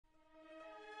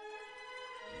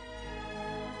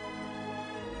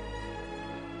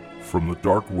From the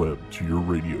dark web to your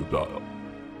radio dial,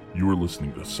 you are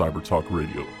listening to Cyber Talk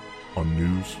Radio on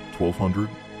News 1200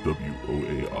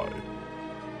 WOAI.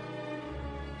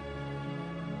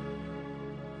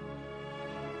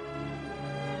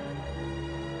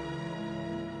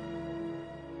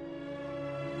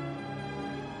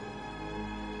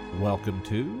 Welcome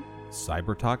to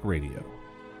Cyber Talk Radio.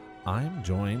 I'm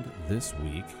joined this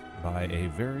week by a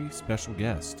very special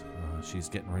guest. She's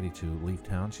getting ready to leave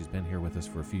town. She's been here with us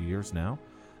for a few years now.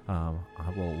 I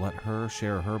will let her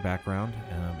share her background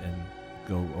and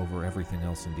go over everything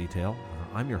else in detail.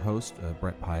 I'm your host,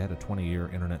 Brett Pyatt, a 20-year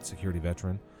internet security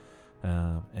veteran.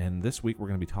 And this week we're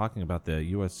going to be talking about the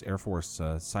U.S. Air Force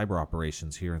cyber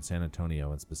operations here in San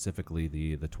Antonio, and specifically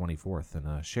the 24th.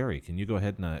 And Sherry, can you go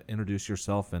ahead and introduce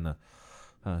yourself and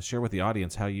share with the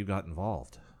audience how you got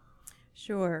involved?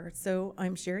 Sure. So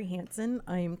I'm Sherry Hansen.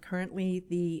 I'm currently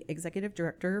the executive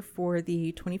director for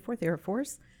the 24th Air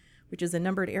Force, which is a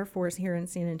numbered Air Force here in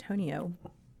San Antonio.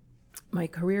 My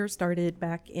career started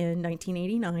back in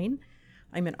 1989.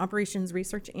 I'm an operations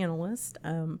research analyst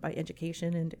by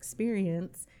education and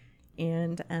experience,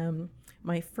 and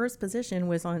my first position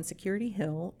was on Security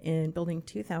Hill in Building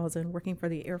 2000, working for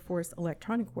the Air Force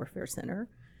Electronic Warfare Center,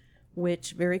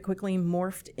 which very quickly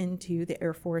morphed into the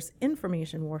Air Force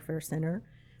Information Warfare Center,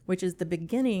 which is the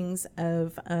beginnings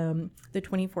of the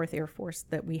 24th Air Force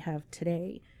that we have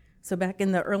today. So back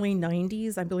in the early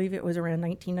 90s, I believe it was around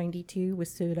 1992, we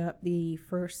stood up the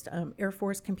first Air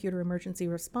Force Computer Emergency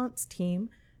Response Team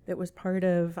that was part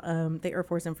of the Air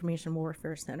Force Information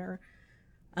Warfare Center.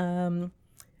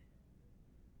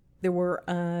 There were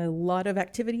a lot of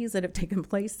activities that have taken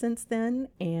place since then,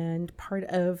 and part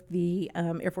of the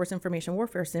Air Force Information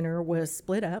Warfare Center was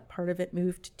split up. Part of it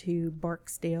moved to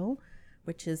Barksdale,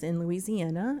 which is in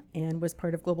Louisiana, and was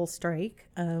part of Global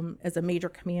Strike as a major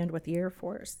command with the Air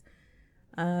Force.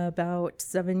 About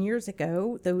 7 years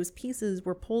ago, those pieces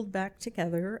were pulled back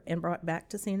together and brought back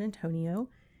to San Antonio,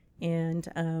 and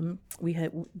we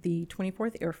had the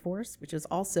 24th Air Force, which is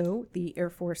also the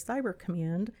Air Force Cyber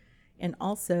Command, and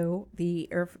also the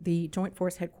Joint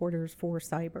Force Headquarters for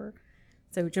Cyber.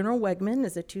 So General Wegman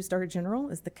is a 2-star general,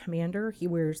 is the commander. He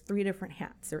wears 3 different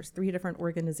hats. There's 3 different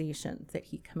organizations that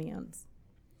he commands.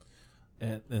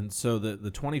 And so the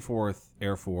 24th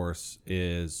Air Force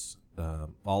is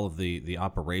all of the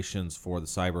operations for the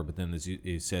cyber, but then as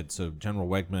you said, so General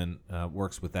Wegman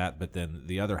works with that, but then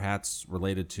the other hats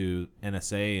related to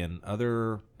NSA and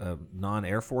other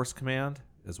non-Air Force command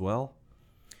as well?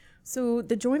 So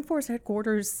the Joint Force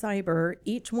Headquarters Cyber,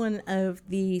 each one of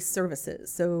the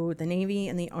services, so the Navy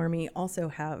and the Army also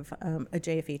have a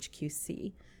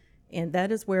JFHQC, and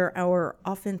that is where our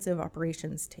offensive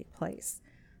operations take place.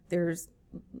 There's,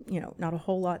 not a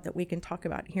whole lot that we can talk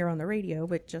about here on the radio,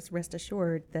 but just rest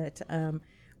assured that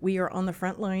we are on the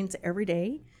front lines every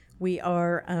day. We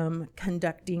are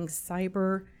conducting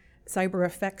cyber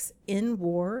effects in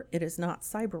war. It is not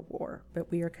cyber war,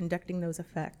 but we are conducting those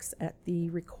effects at the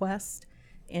request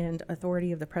and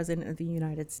authority of the President of the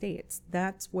United States.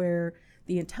 That's where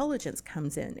the intelligence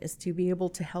comes in, is to be able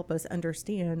to help us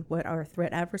understand what our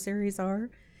threat adversaries are,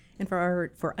 and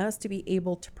for us to be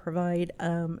able to provide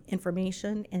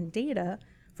information and data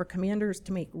for commanders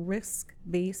to make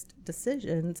risk-based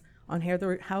decisions on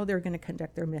how they're going to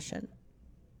conduct their mission.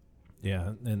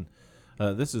 Yeah, and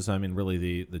this is,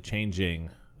 really the changing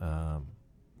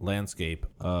landscape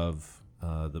of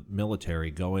the military,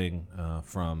 going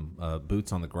from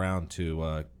boots on the ground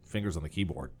to fingers on the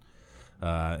keyboard.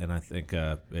 And I think,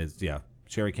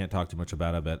 Sherry can't talk too much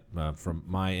about it, but from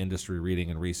my industry reading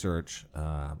and research,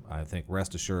 I think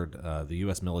rest assured the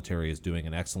U.S. military is doing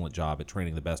an excellent job at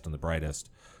training the best and the brightest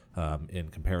in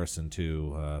comparison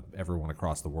to everyone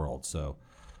across the world. So.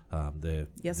 The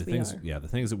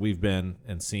things that we've been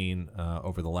and seen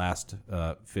over the last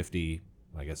 50,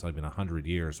 I guess even 100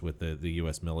 years with the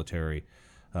U.S. military,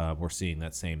 we're seeing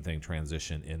that same thing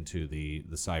transition into the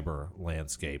cyber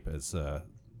landscape as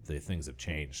the things have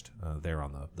changed there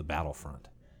on the battlefront.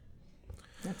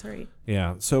 That's right.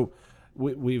 Yeah. So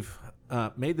we've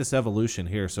made this evolution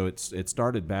here. So it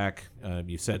started back.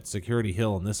 You said Security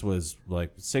Hill, and this was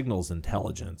like signals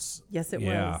intelligence. Yes, it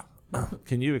was.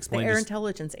 Can you explain? The Air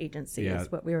Intelligence Agency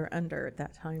is what we were under at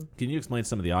that time. Can you explain to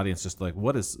some of the audience just like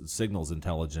what is signals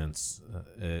intelligence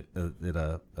at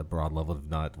a broad level? If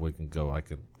not, I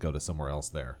could go to somewhere else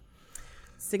there.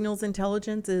 Signals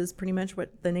intelligence is pretty much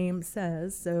what the name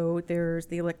says. So there's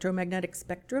the electromagnetic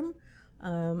spectrum,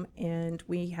 and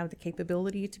we have the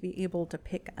capability to be able to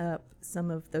pick up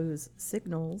some of those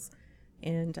signals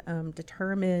and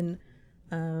determine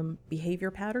behavior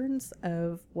patterns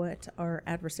of what our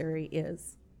adversary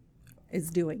is. is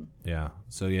doing. Yeah.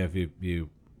 So yeah, if you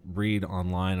read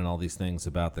online and all these things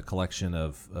about the collection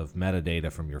of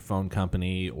metadata from your phone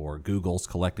company, or Google's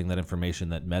collecting that information,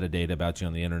 that metadata about you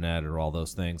on the internet, or all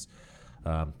those things,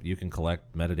 you can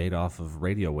collect metadata off of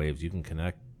radio waves. You can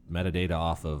connect metadata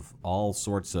off of all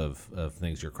sorts of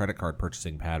things, your credit card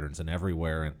purchasing patterns and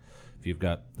everywhere. And if you've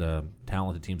got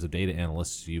talented teams of data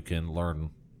analysts, you can learn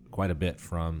quite a bit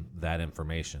from that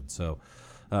information. So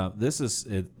this is,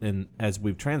 and as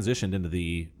we've transitioned into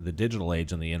the digital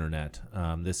age on the internet,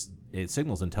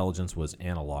 signals intelligence was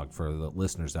analog for the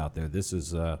listeners out there. This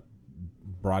is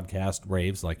broadcast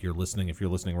waves, like you're listening, if you're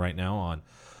listening right now on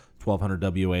 1200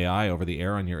 WAI over the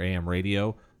air on your AM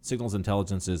radio. Signals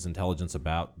intelligence is intelligence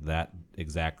about that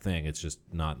exact thing. It's just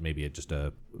not maybe just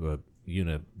a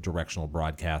unidirectional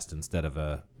broadcast instead of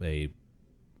a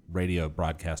radio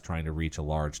broadcast trying to reach a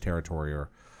large territory or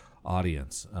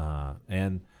audience.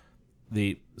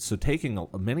 So taking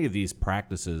many of these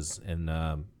practices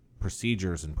and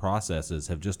procedures and processes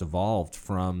have just evolved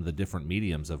from the different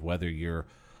mediums of whether you're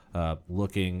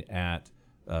looking at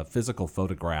physical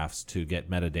photographs to get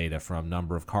metadata from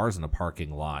number of cars in a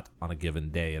parking lot on a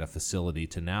given day at a facility,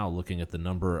 to now looking at the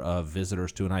number of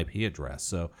visitors to an IP address.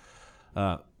 So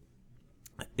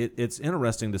it's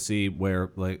interesting to see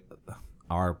where, like,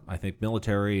 I think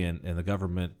military and the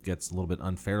government gets a little bit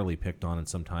unfairly picked on, and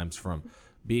sometimes from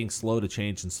being slow to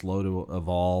change and slow to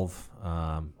evolve,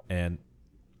 and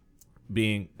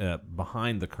being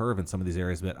behind the curve in some of these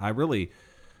areas. But I really,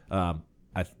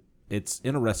 it's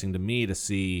interesting to me to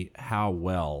see how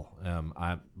well,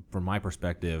 from my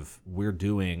perspective, we're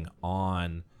doing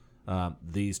on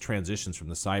these transitions from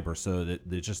the cyber. So that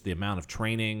just the amount of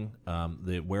training,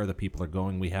 where the people are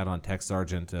going. We had on Tech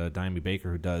Sergeant Diami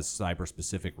Baker, who does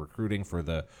cyber-specific recruiting for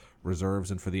the reserves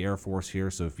and for the Air Force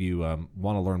here. So if you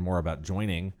want to learn more about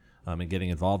joining and getting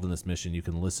involved in this mission, you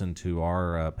can listen to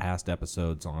our past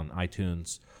episodes on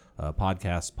iTunes,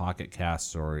 podcasts, Pocket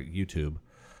Casts, or YouTube.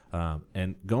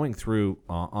 And going through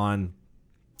on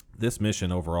this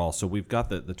mission overall, so we've got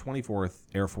the 24th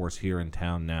Air Force here in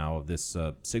town now. This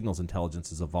signals intelligence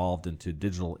has evolved into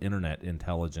digital internet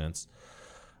intelligence.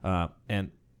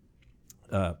 And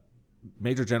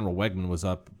Major General Wegman was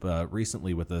up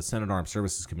recently with the Senate Armed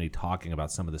Services Committee talking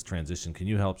about some of this transition. Can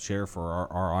you help share for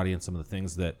our audience some of the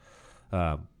things that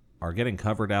are getting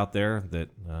covered out there that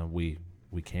we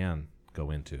can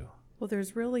go into? Well,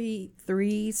 there's really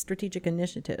 3 strategic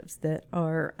initiatives that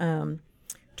are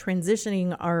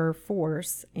transitioning our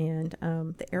force, and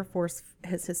the Air Force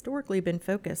has historically been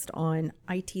focused on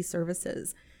IT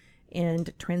services,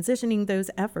 and transitioning those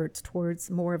efforts towards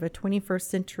more of a 21st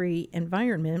century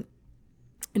environment,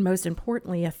 and most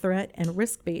importantly, a threat and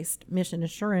risk-based mission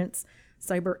assurance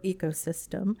cyber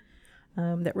ecosystem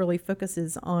that really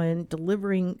focuses on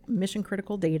delivering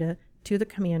mission-critical data to the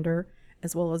commander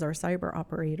as well as our cyber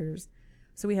operators.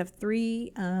 So we have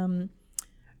 3,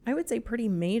 I would say, pretty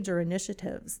major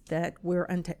initiatives that we're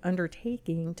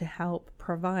undertaking to help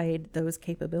provide those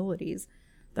capabilities.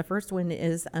 The first one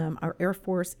is our Air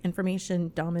Force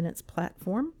Information Dominance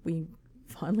Platform. We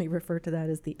fondly refer to that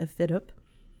as the AFIDP.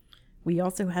 We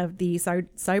also have the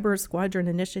Cyber Squadron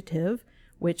Initiative,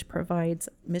 which provides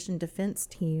mission defense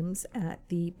teams at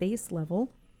the base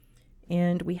level.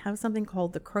 And we have something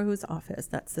called the CROWS Office.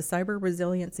 That's the Cyber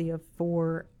Resiliency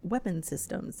for Weapon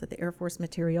Systems that the Air Force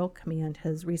Materiel Command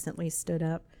has recently stood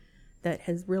up, that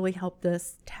has really helped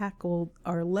us tackle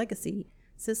our legacy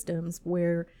systems,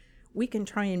 where we can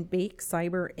try and bake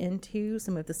cyber into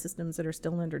some of the systems that are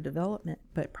still under development.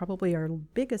 But probably our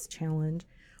biggest challenge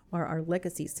are our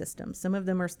legacy systems. Some of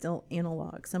them are still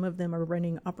analog. Some of them are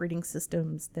running operating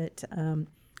systems that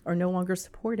are no longer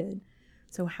supported.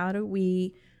 So how do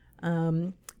we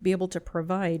be able to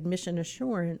provide mission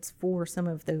assurance for some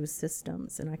of those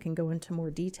systems? And I can go into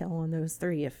more detail on those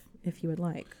 3 if you would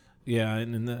like. Yeah,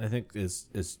 and I think as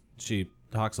she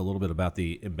talks a little bit about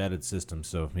the embedded system.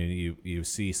 So I mean, you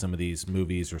see some of these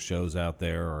movies or shows out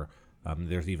there, or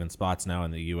there's even spots now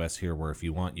in the U.S. here where if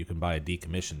you want, you can buy a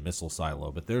decommissioned missile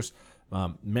silo. But there's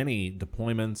many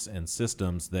deployments and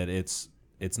systems that it's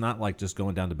not like just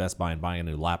going down to Best Buy and buying a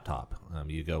new laptop.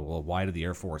 You go, well, why did the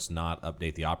Air Force not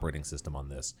update the operating system on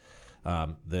this?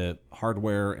 The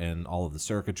hardware and all of the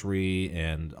circuitry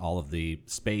and all of the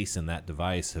space in that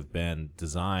device have been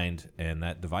designed, and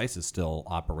that device is still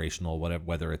operational,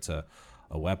 whether it's a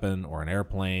weapon or an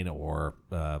airplane or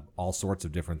all sorts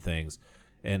of different things.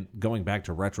 And going back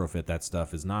to retrofit that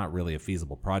stuff is not really a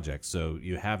feasible project. So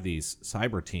you have these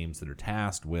cyber teams that are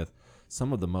tasked with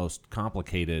some of the most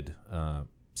complicated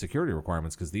security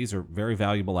requirements, because these are very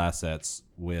valuable assets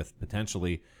with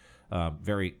potentially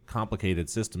very complicated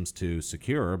systems to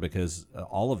secure, because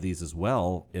all of these as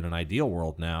well, in an ideal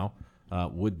world now,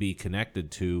 would be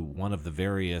connected to one of the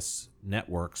various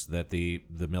networks that the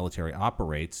military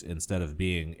operates, instead of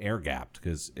being air-gapped.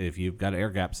 Because if you've got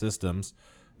air-gapped systems,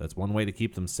 that's one way to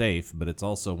keep them safe, but it's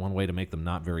also one way to make them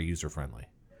not very user-friendly.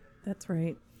 That's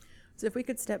right. So if we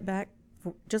could step back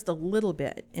for just a little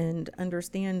bit and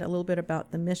understand a little bit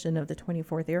about the mission of the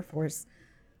 24th Air Force,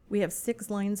 we have 6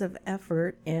 lines of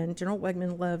effort, and General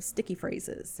Wegman loves sticky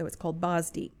phrases, so it's called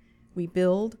BOSD. We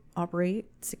build, operate,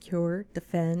 secure,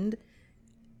 defend,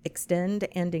 extend,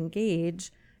 and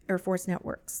engage Air Force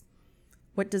networks.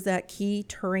 What does that key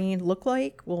terrain look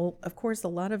like? Well, of course, a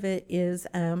lot of it is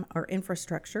our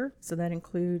infrastructure, so that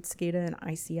includes SCADA and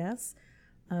ICS.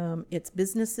 It's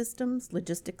business systems,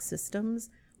 logistics systems,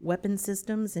 weapon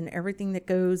systems, and everything that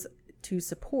goes to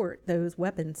support those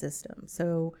weapon systems.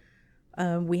 So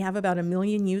we have about 1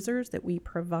 million users that we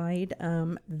provide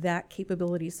that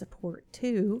capability support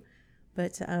to,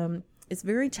 but it's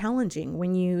very challenging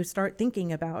when you start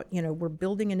thinking about, we're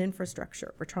building an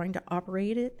infrastructure, we're trying to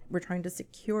operate it, we're trying to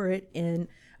secure it in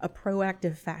a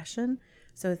proactive fashion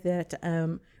so that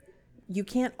you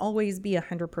can't always be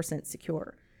 100%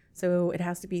 secure. So it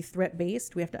has to be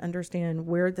threat-based. We have to understand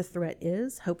where the threat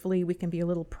is. Hopefully we can be a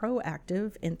little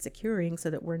proactive in securing so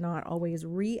that we're not always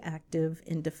reactive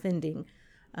in defending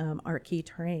our key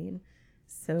terrain.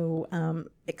 So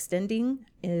extending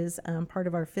is part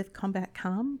of our 5th Combat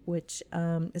Com, which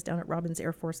is down at Robins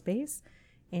Air Force Base.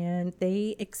 And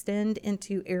they extend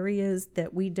into areas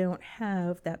that we don't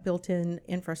have that built-in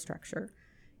infrastructure.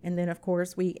 And then, of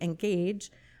course, we engage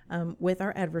with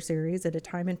our adversaries at a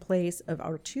time and place of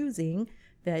our choosing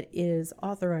that is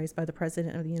authorized by the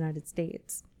President of the United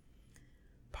States.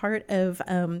 Part of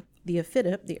the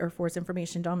AFIDIP, the Air Force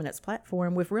Information Dominance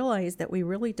Platform, we've realized that we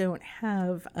really don't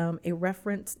have a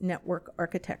reference network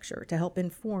architecture to help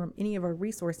inform any of our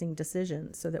resourcing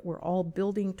decisions, so that we're all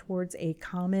building towards a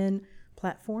common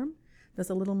platform that's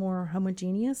a little more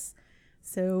homogeneous.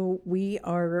 So we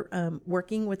are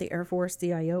working with the Air Force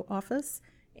CIO office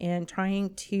and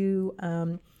trying to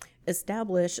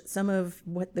establish some of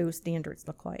what those standards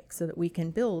look like, so that we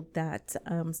can build that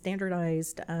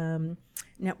standardized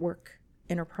network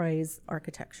enterprise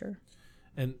architecture.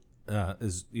 And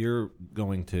as you're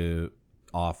going to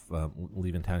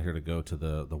leaving town here to go to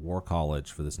the War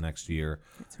College for this next year,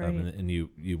 that's right. And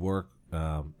you work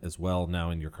as well now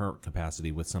in your current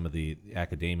capacity with some of the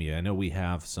academia. I know we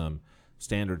have some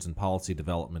standards and policy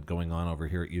development going on over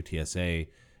here at UTSA.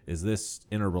 Is this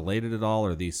interrelated at all, or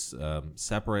are these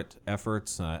separate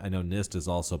efforts? I know NIST has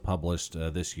also published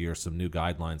this year some new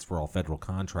guidelines for all federal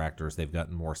contractors. They've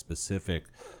gotten more specific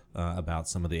about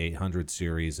some of the 800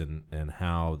 series and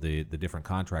how the different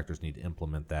contractors need to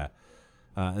implement that.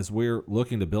 As we're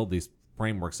looking to build these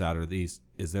frameworks out, is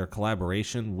there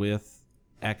collaboration with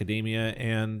academia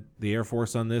and the Air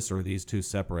Force on this, or are these two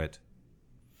separate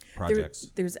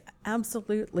projects? There's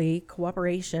absolutely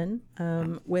cooperation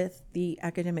with the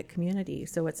academic community.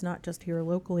 So it's not just here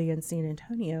locally in San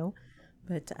Antonio,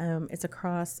 but it's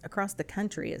across the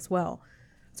country as well.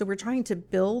 So we're trying to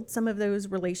build some of those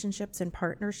relationships and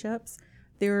partnerships.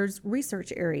 There's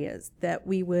research areas that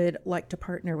we would like to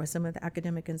partner with some of the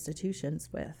academic institutions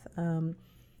with.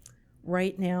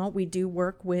 Right now, we do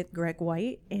work with Greg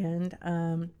White, and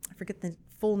I forget the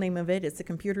full name of it. It's the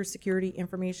Computer Security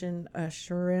Information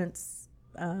Assurance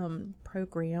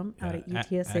program out at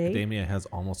UTSA. Academia has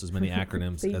almost as many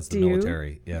acronyms as the do.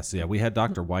 military. Yes, yeah. We had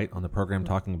Dr. White on the program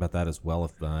talking about that as well.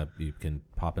 If you can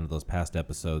pop into those past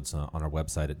episodes on our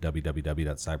website at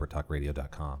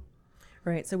www.cybertalkradio.com.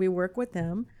 Right, so we work with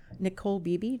them. Nicole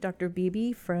Beebe, Dr.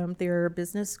 Beebe from their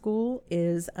business school,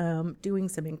 is doing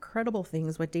some incredible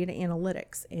things with data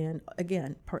analytics, and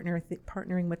again,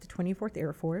 partnering with the 24th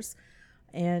Air Force.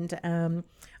 And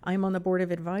I'm on the board of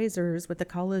advisors with the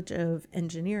College of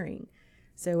Engineering,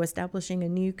 so establishing a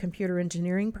new computer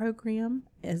engineering program,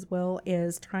 as well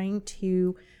as trying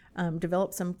to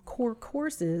develop some core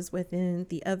courses within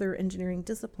the other engineering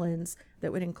disciplines that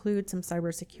would include some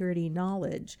cybersecurity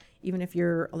knowledge. Even if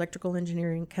you're electrical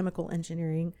engineering, chemical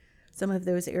engineering, some of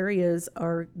those areas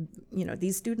are,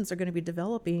 these students are going to be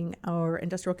developing our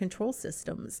industrial control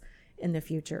systems in the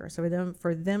future. So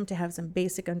for them to have some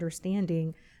basic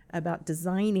understanding about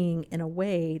designing in a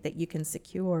way that you can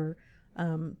secure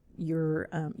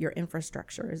your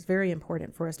infrastructure is very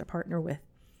important for us to partner with.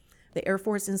 The Air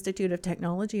Force Institute of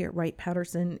Technology at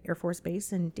Wright-Patterson Air Force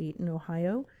Base in Dayton,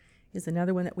 Ohio, is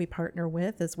another one that we partner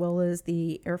with, as well as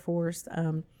the Air Force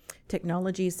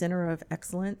Technology Center of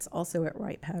Excellence, also at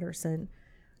Wright-Patterson.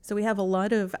 So we have a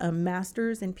lot of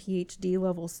master's and PhD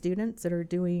level students that are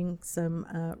doing some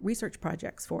research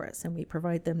projects for us, and we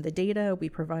provide them the data, we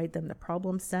provide them the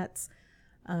problem sets.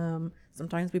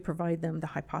 Sometimes we provide them the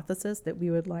hypothesis that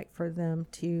we would like for them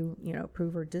to,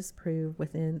 prove or disprove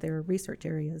within their research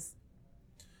areas.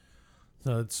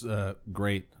 So it's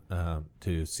great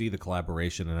to see the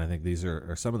collaboration, and I think these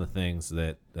are some of the things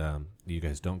that you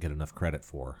guys don't get enough credit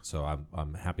for. So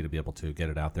I'm happy to be able to get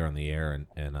it out there on the air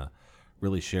and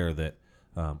really share that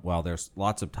while there's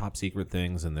lots of top secret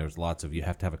things and there's lots of you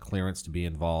have to have a clearance to be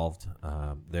involved,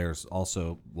 there's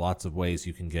also lots of ways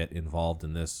you can get involved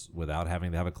in this without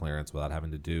having to have a clearance, without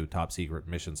having to do top secret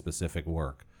mission specific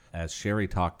work. As Sherry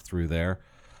talked through there,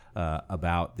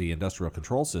 about the industrial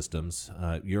control systems,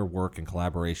 your work in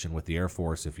collaboration with the Air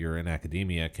Force, if you're in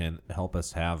academia, can help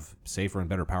us have safer and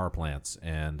better power plants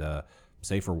and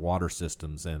safer water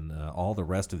systems and all the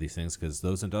rest of these things, because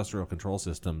those industrial control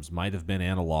systems might have been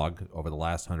analog over the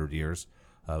last 100 years,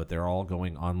 but they're all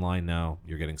going online now.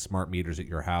 You're getting smart meters at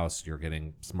your house. You're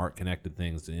getting smart connected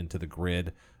things into the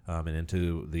grid and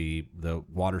into the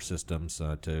water systems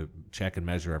to check and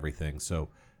measure everything. So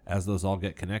as those all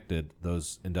get connected,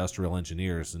 those industrial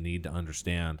engineers need to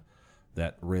understand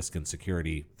that risk and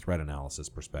security threat analysis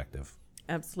perspective.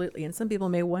 Absolutely. And some people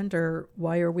may wonder,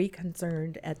 why are we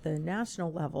concerned at the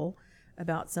national level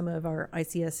about some of our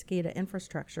ICS SCADA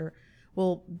infrastructure?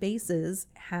 Well, bases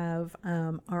have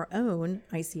our own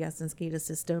ICS and SCADA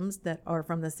systems that are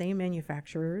from the same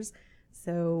manufacturers.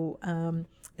 So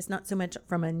it's not so much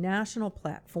from a national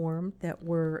platform that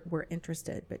we're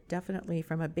interested, but definitely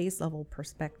from a base level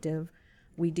perspective,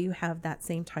 we do have that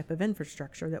same type of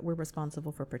infrastructure that we're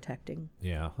responsible for protecting.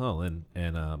 Yeah. Oh, and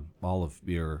all of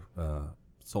your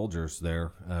soldiers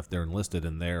there, if they're enlisted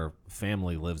and their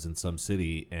family lives in some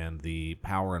city and the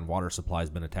power and water supply has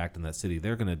been attacked in that city,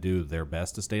 they're going to do their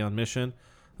best to stay on mission.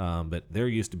 But they're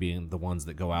used to being the ones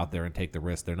that go out there and take the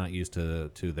risk. They're not used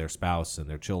to their spouse and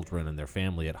their children and their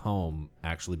family at home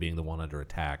actually being the one under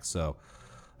attack. So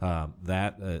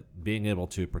being able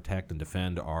to protect and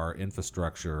defend our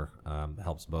infrastructure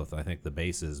helps both, I think, the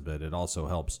bases, but it also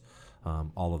helps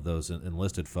all of those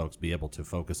enlisted folks be able to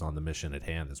focus on the mission at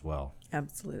hand as well.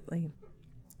 Absolutely.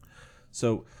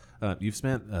 So you've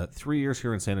spent 3 years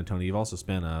here in San Antonio. You've also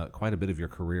spent quite a bit of your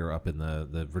career up in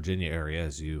the Virginia area.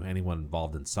 Anyone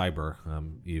involved in cyber,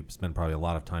 you've spent probably a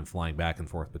lot of time flying back and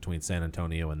forth between San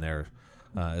Antonio and there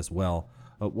as well.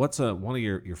 What's one of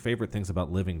your favorite things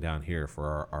about living down here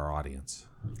for our audience?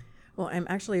 Well, I'm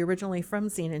actually originally from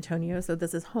San Antonio, so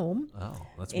this is home. Oh,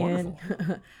 that's wonderful.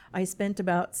 And I spent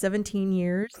about 17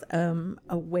 years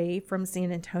away from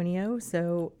San Antonio,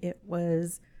 so it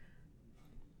was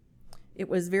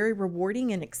very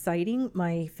rewarding and exciting.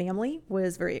 My family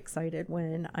was very excited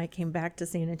when I came back to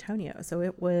San Antonio, so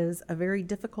it was a very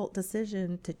difficult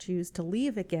decision to choose to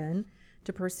leave again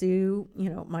to pursue,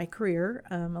 my career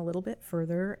a little bit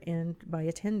further, and by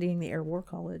attending the Air War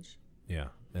College. Yeah,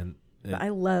 but I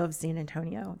love San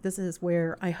Antonio. This is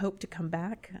where I hope to come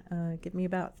back. Give me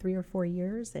about 3 or 4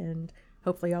 years, and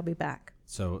hopefully I'll be back.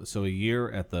 So a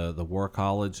year at the War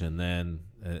College, and then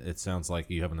it sounds like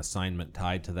you have an assignment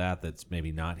tied to that's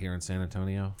maybe not here in San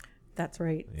Antonio? That's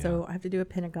right. Yeah. So I have to do a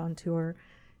Pentagon tour.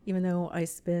 Even though I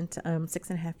spent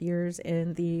 6.5 years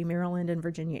in the Maryland and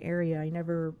Virginia area, I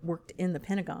never worked in the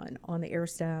Pentagon on the air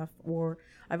staff, or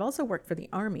I've also worked for the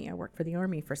Army. I worked for the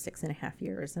Army for 6.5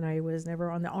 years, and I was never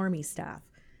on the Army staff.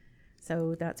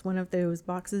 So that's one of those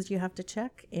boxes you have to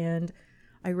check. And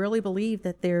I really believe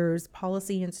that there's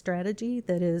policy and strategy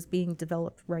that is being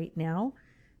developed right now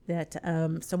that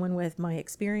someone with my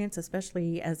experience,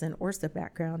 especially as an ORSA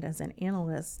background, as an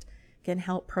analyst, can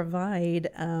help provide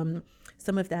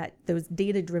some of those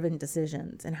data-driven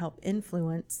decisions and help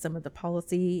influence some of the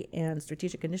policy and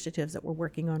strategic initiatives that we're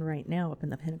working on right now up in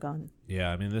the Pentagon.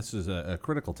 Yeah, I mean, this is a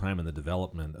critical time in the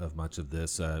development of much of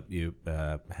this. You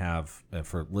have,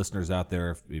 for listeners out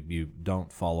there, if you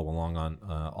don't follow along on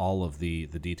all of the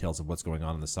details of what's going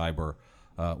on in the cyber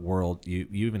world, you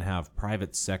even have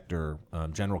private sector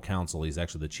general counsel. He's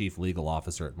actually the chief legal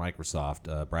officer at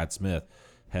Microsoft, Brad Smith,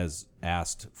 has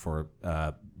asked for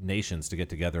nations to get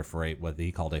together for what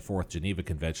he called a fourth Geneva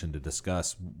Convention to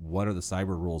discuss what are the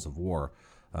cyber rules of war.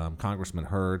 Congressman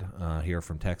Hurd here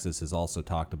from Texas has also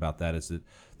talked about that, is that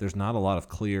there's not a lot of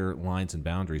clear lines and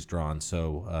boundaries drawn.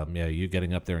 So, you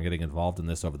getting up there and getting involved in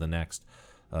this over the next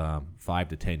 5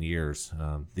 to 10 years,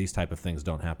 these type of things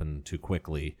don't happen too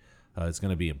quickly. It's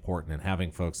going to be important, and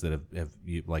having folks that have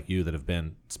like you that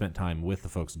have spent time with the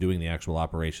folks doing the actual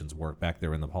operations work back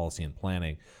there in the policy and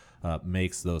planning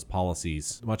makes those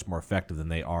policies much more effective than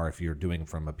they are if you're doing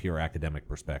from a pure academic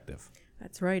perspective.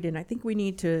 That's right. And I think we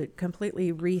need to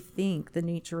completely rethink the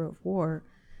nature of war.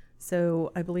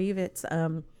 So I believe it's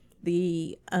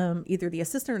the either the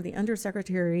assistant or the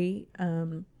undersecretary,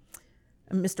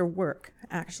 Mr. Work,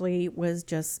 actually was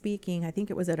just speaking. I think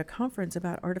it was at a conference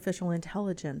about artificial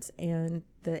intelligence and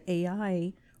the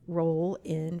AI role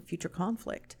in future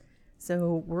conflict.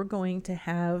 So we're going to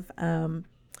have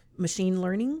machine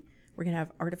learning. We're going to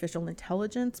have artificial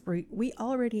intelligence. We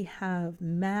already have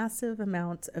massive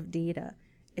amounts of data.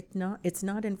 It's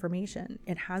not information.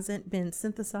 It hasn't been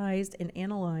synthesized and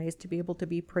analyzed to be able to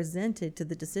be presented to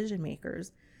the decision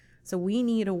makers. So we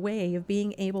need a way of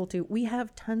being able to. We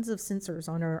have tons of sensors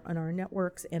on our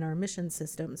networks and our mission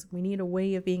systems. We need a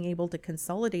way of being able to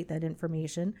consolidate that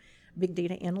information. Big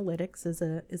data analytics is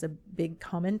a big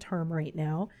common term right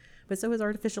now, but so is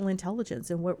artificial intelligence.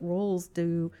 And what roles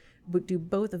do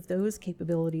both of those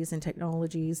capabilities and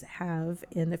technologies have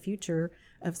in the future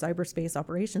of cyberspace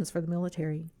operations for the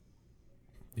military?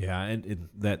 Yeah, and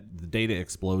that the data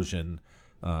explosion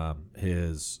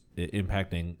is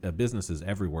impacting businesses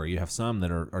everywhere. You have some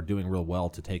that are doing real well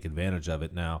to take advantage of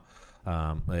it now.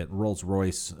 At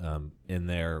Rolls-Royce, in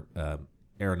their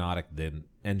aeronautic jet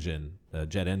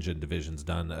engine division's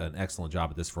done an excellent job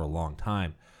at this for a long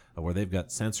time, where they've got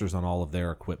sensors on all of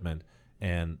their equipment,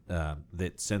 and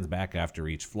that sends back after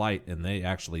each flight, and they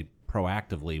actually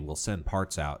proactively will send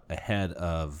parts out ahead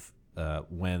of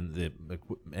when the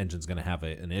engine's going to have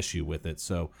an issue with it.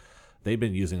 So they've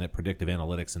been using that predictive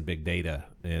analytics and big data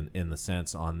in the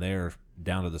sense on their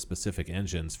down to the specific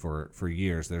engines for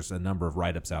years. There's a number of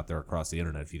write-ups out there across the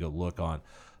internet if you go look on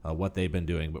what they've been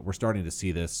doing. But we're starting to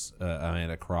see this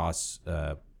across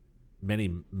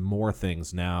many more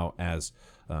things now as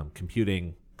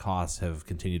computing costs have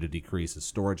continued to decrease, as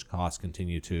storage costs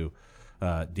continue to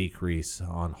decrease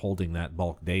on holding that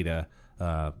bulk data.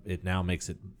 It now makes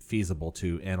it feasible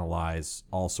to analyze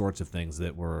all sorts of things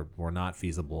that were not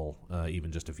feasible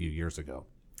even just a few years ago.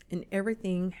 And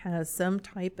everything has some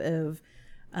type of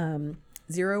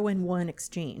 0 and 1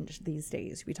 exchange these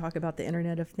days. We talk about the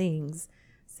Internet of Things,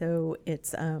 so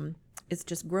it's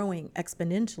just growing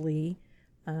exponentially.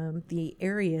 The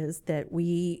areas that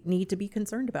we need to be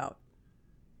concerned about.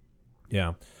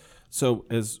 Yeah. So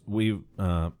as we've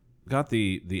got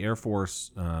the Air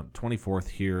Force 24th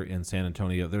here in San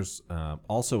Antonio, there's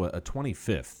also a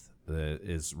 25th that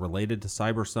is related to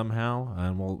cyber somehow,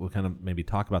 and we'll kind of maybe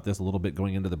talk about this a little bit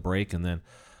going into the break, and then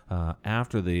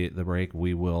after the break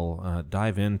we will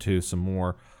dive into some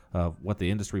more of what the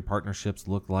industry partnerships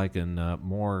look like and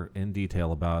more in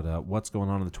detail about what's going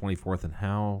on in the 24th and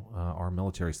how our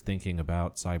military is thinking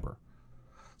about cyber.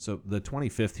 So the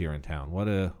 25th here in town, what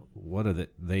do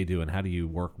they do, and how do you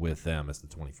work with them as the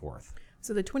 24th?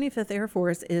 So the 25th Air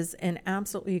Force is an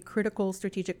absolutely critical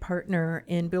strategic partner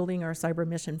in building our cyber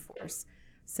mission force.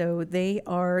 So they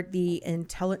are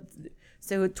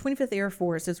So 25th Air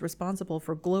Force is responsible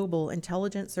for global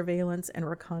intelligence, surveillance, and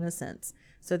reconnaissance.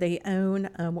 So they own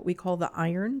what we call the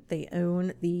iron. They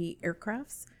own the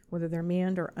aircrafts, whether they're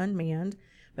manned or unmanned.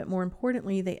 But more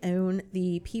importantly, they own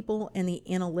the people and the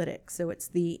analytics. So it's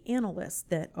the analysts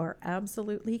that are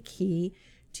absolutely key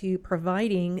to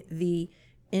providing the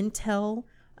intel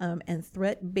and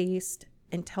threat-based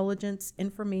intelligence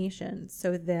information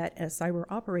so that as cyber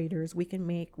operators, we can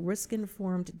make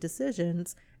risk-informed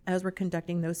decisions as we're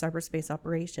conducting those cyberspace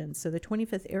operations. So the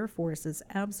 25th Air Force is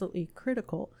absolutely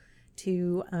critical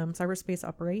to cyberspace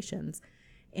operations.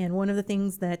 And one of the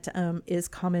things that is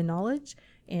common knowledge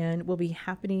and will be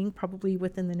happening probably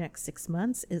within the next 6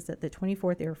 months is that the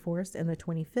 24th Air Force and the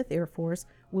 25th Air Force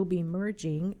will be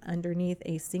merging underneath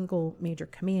a single major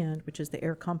command, which is the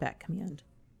Air Combat Command.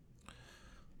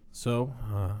 So,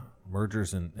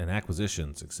 mergers and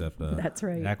acquisitions, except that's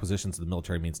right. Acquisitions of the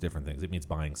military means different things. It means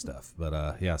buying stuff.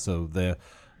 But yeah, so the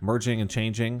merging and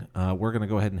changing. We're going to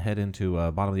go ahead and head into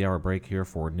a bottom of the hour break here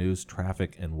for news,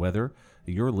 traffic, and weather.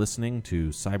 You're listening to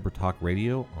Cyber Talk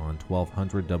Radio on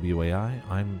 1200 WAI.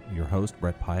 I'm your host,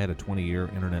 Brett Pyatt, a 20-year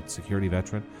internet security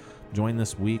veteran, joined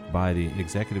this week by the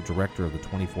Executive Director of the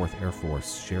 24th Air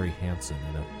Force, Sherry Hansen.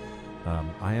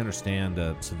 I understand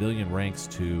civilian ranks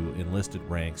to enlisted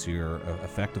ranks, you're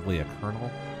effectively a colonel?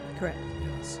 Correct.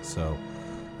 Yes. So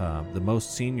the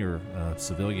most senior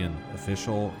civilian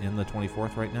official in the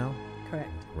 24th right now?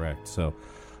 Correct. Correct. So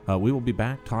we will be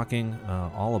back talking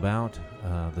all about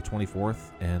the 24th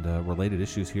and related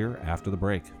issues here after the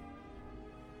break.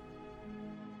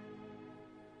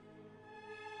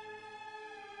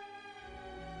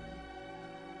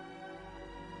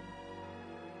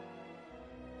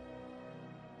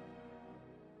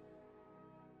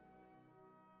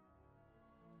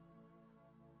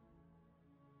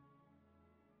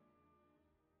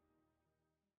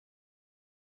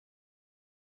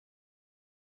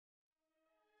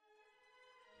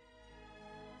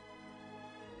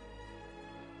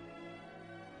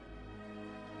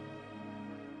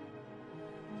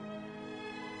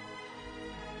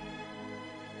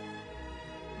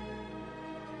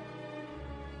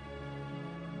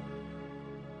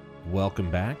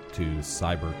 Welcome back to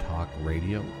Cyber Talk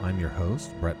Radio. I'm your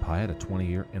host, Brett Pyatt, a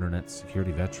 20-year internet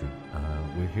security veteran.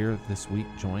 We're here this week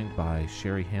joined by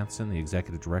Sherry Hansen, the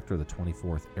Executive Director of the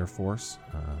 24th Air Force.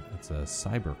 It's a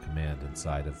cyber command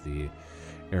inside of the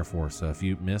Air Force. If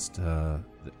you missed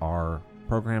our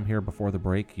program here before the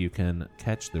break, you can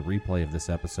catch the replay of this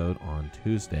episode on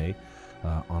Tuesday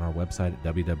on our website at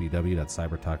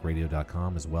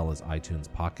www.cybertalkradio.com, as well as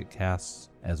iTunes Pocket Casts,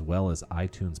 as well as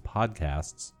iTunes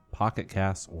Podcasts, Pocket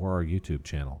Casts, or our YouTube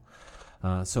channel.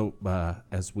 So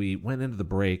as we went into the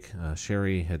break,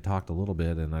 Sherry had talked a little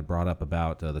bit, and I brought up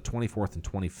about the 24th and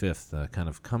 25th kind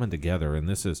of coming together, and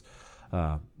this is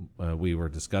we were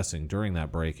discussing during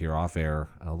that break here off air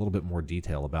a little bit more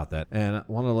detail about that, and I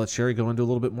wanted to let Sherry go into a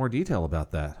little bit more detail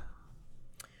about that.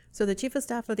 So the Chief of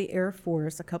Staff of the Air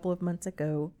Force a couple of months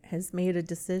ago has made a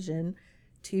decision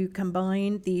to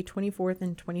combine the 24th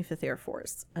and 25th Air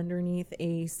Force underneath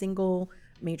a single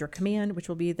major command, which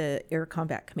will be the Air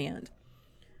Combat Command.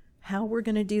 How we're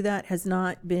going to do that has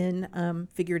not been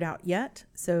figured out yet.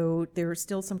 So there are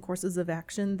still some courses of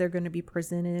action. They're going to be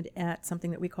presented at something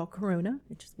that we call Corona,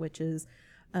 which is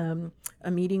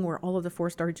a meeting where all of the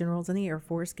four-star generals in the Air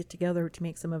Force get together to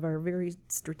make some of our very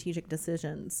strategic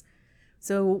decisions.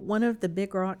 So one of the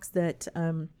big rocks that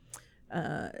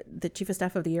the Chief of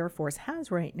Staff of the Air Force has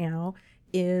right now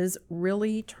is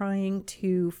really trying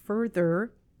to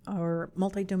further our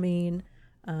multi-domain,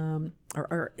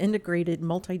 our integrated,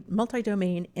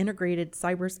 multi-domain integrated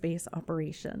cyberspace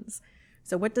operations.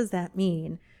 So what does that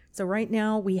mean? So right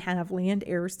now we have land,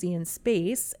 air, sea, and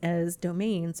space as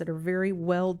domains that are very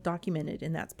well documented,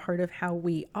 and that's part of how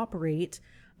we operate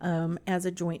as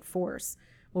a joint force.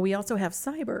 Well, we also have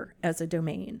cyber as a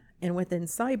domain, and within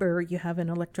cyber, you have an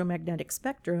electromagnetic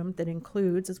spectrum that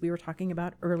includes, as we were talking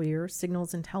about earlier,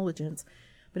 signals intelligence,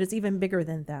 but it's even bigger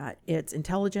than that. It's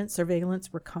intelligence,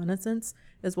 surveillance, reconnaissance,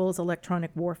 as well as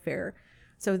electronic warfare.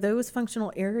 So those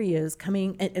functional areas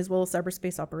coming, as well as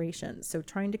cyberspace operations. So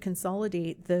trying to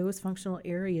consolidate those functional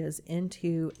areas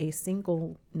into a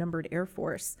single numbered Air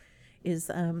Force is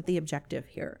the objective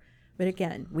here. But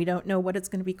again, we don't know what it's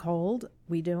going to be called.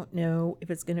 We don't know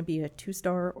if it's going to be a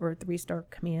 2-star or a 3-star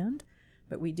command,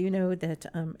 but we do know that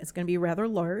it's going to be rather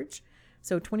large.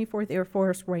 So 24th Air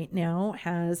Force right now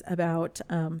has about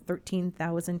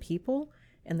 13,000 people,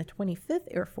 and the 25th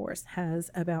Air Force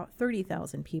has about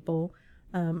 30,000 people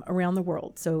around the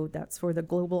world. So that's for the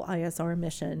global ISR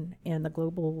mission and the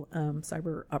global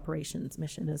cyber operations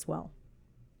mission as well.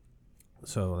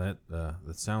 So that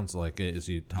sounds like, as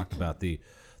you talked about the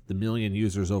million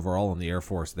users overall in the Air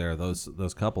Force there,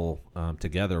 those couple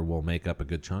together will make up a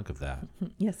good chunk of that.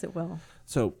 Yes, it will.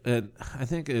 So I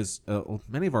think as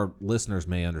many of our listeners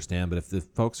may understand, but if the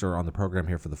folks are on the program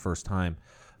here for the first time,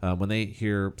 when they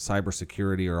hear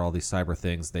cybersecurity or all these cyber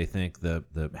things, they think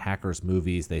the hackers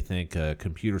movies, they think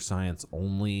computer science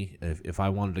only. If I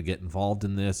wanted to get involved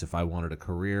in this, if I wanted a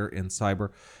career in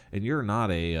cyber, and you're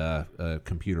not a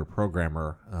computer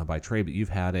programmer by trade, but you've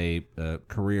had a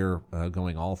career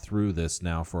going all through this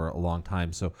now for a long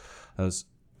time. So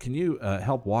can you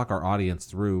help walk our audience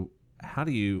through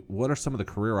what are some of the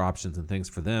career options and things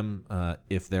for them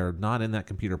if they're not in that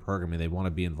computer programming, they want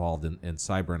to be involved in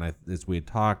cyber? And as we had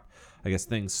talked, I guess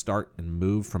things start and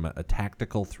move from a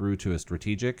tactical through to a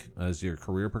strategic as your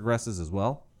career progresses as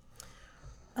well?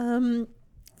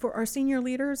 For our senior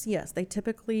leaders, yes, they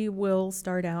typically will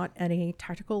start out at a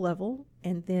tactical level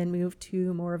and then move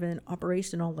to more of an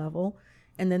operational level,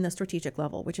 and then the strategic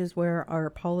level, which is where our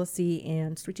policy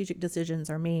and strategic decisions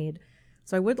are made.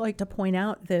 So I would like to point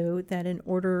out, though, that in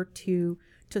order to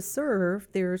serve,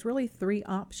 there's really 3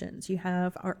 options. You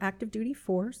have our active duty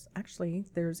force. Actually,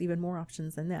 there's even more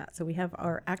options than that. So we have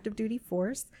our active duty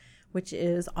force, which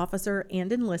is officer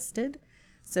and enlisted.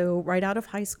 So right out of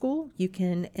high school, you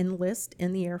can enlist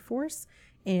in the Air Force,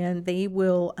 and they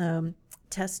will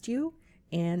test you,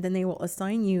 and then they will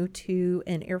assign you to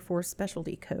an Air Force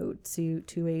specialty code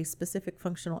to a specific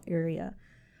functional area.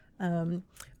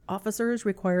 Officers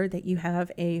require that you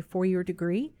have a 4-year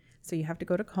degree, so you have to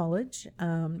go to college,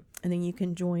 and then you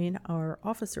can join our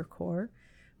officer corps.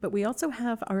 But we also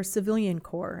have our civilian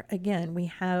corps. Again, we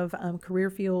have career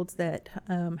fields that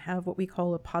have what we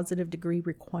call a positive degree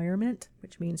requirement,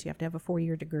 which means you have to have a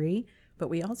 4-year degree. But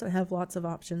we also have lots of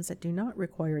options that do not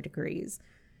require degrees.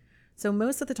 So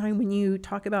most of the time when you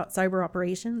talk about cyber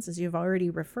operations, as you've already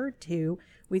referred to,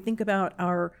 we think about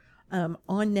our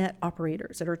on-net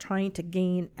operators that are trying to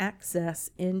gain access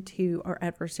into our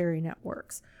adversary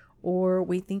networks. Or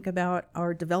we think about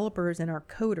our developers and our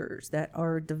coders that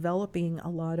are developing a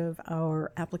lot of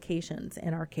our applications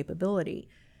and our capability.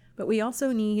 But we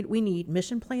also need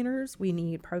mission planners, we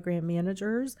need program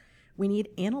managers, we need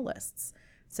analysts.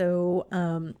 So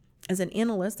as an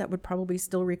analyst, that would probably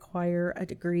still require a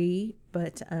degree,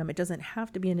 but it doesn't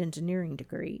have to be an engineering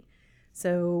degree.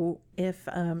 So if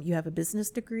you have a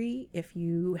business degree, if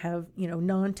you have,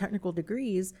 non-technical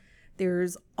degrees,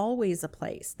 there's always a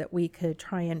place that we could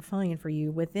try and find for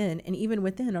you within, and even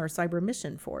within our cyber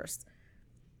mission force.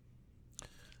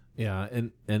 Yeah,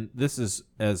 and this is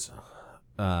as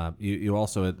you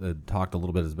also had talked a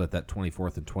little bit about that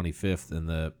 24th and 25th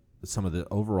and some of the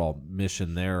overall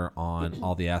mission there on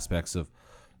all the aspects of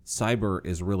cyber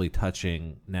is really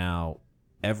touching now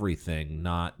everything,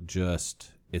 not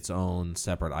just its own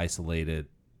separate isolated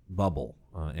bubble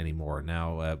anymore.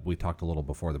 Now we talked a little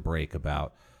before the break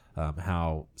about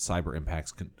how cyber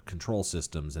impacts control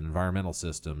systems and environmental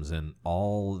systems and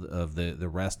all of the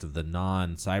rest of the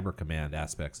non-cyber command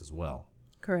aspects as well.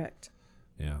 Correct.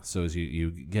 Yeah. So as you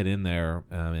get in there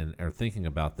and are thinking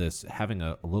about this, having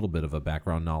a little bit of a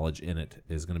background knowledge in it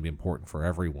is going to be important for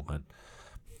everyone.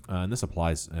 And this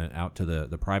applies out to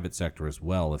the private sector as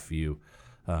well. If you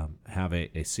have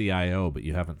a CIO, but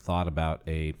you haven't thought about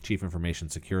a chief information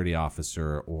security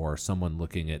officer or someone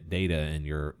looking at data and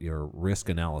your risk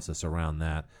analysis around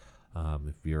that,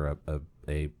 if you're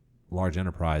a large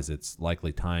enterprise, it's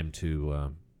likely time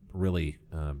to really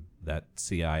that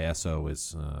CISO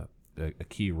is a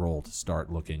key role to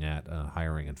start looking at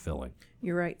hiring and filling.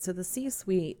 You're right. So the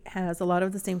C-suite has a lot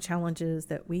of the same challenges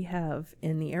that we have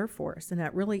in the Air Force, and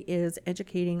that really is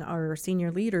educating our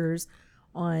senior leaders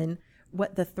on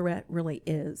what the threat really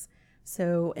is.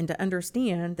 So, and to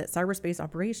understand that cyberspace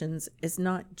operations is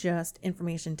not just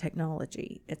information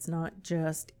technology. It's not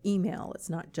just email. It's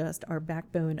not just our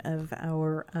backbone of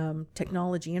our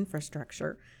technology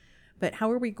infrastructure. But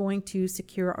how are we going to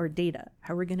secure our data?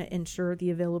 How are we going to ensure the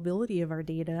availability of our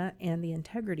data and the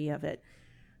integrity of it?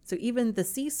 So even the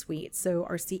C-suite, so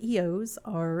our CEOs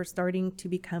are starting to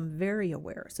become very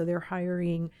aware. So they're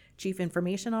hiring chief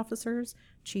information officers,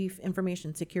 chief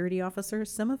information security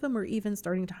officers. Some of them are even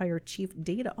starting to hire chief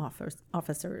data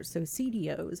officers, so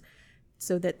CDOs,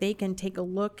 so that they can take a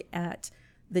look at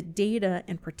the data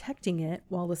and protecting it,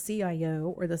 while the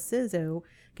CIO or the CISO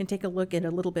can take a look at a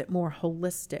little bit more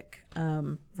holistic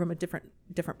from a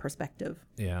different perspective.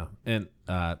 Yeah, and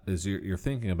as you're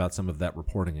thinking about some of that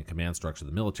reporting and command structure,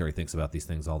 the military thinks about these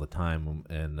things all the time,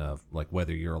 and like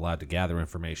whether you're allowed to gather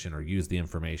information or use the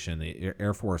information. The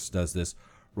Air Force does this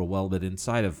real well, but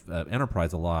inside of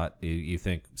enterprise a lot, you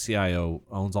think CIO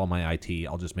owns all my IT,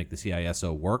 I'll just make the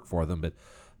CISO work for them, but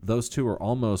those two are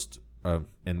almost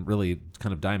and really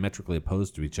kind of diametrically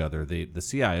opposed to each other. The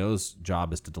CIO's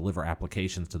job is to deliver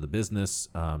applications to the business,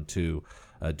 to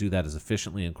do that as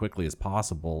efficiently and quickly as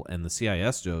possible, and the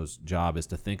CISO's job is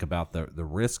to think about the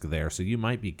risk there. So you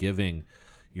might be giving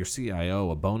your CIO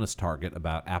a bonus target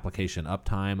about application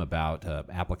uptime, about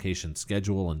application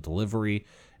schedule and delivery,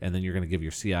 and then you're going to give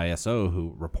your CISO,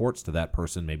 who reports to that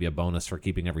person, maybe a bonus for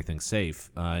keeping everything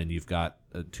safe. And you've got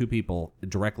two people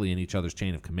directly in each other's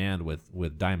chain of command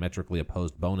with diametrically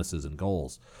opposed bonuses and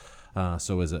goals.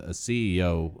 So as a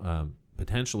CEO,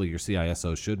 potentially your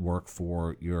CISO should work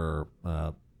for your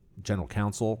general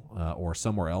counsel or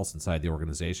somewhere else inside the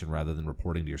organization rather than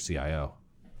reporting to your CIO.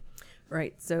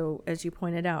 Right. So as you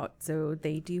pointed out, so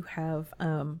they do have,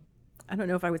 I don't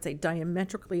know if I would say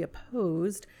diametrically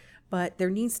opposed, but there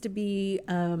needs to be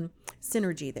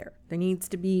synergy there. They need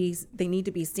to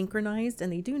be synchronized,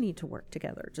 and they do need to work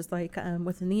together, just like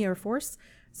within the Air Force.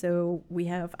 So we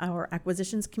have our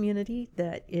acquisitions community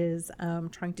that is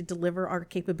trying to deliver our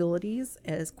capabilities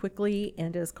as quickly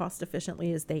and as cost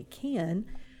efficiently as they can,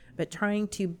 but trying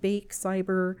to bake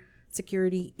cyber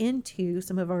security into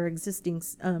some of our existing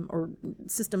or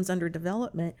systems under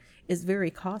development is very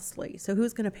costly. So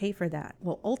who's going to pay for that?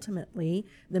 Well, ultimately,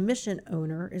 the mission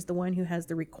owner is the one who has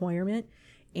the requirement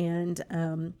and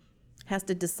has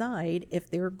to decide if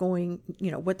they're going,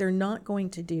 what they're not going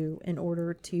to do in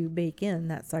order to bake in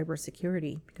that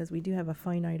cybersecurity, because we do have a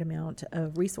finite amount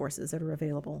of resources that are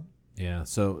available. Yeah,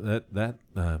 so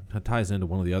that ties into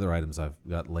one of the other items I've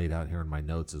got laid out here in my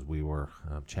notes as we were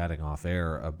chatting off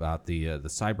air about the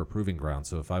cyber proving ground.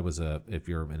 So if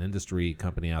you're an industry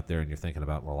company out there and you're thinking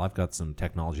about, well, I've got some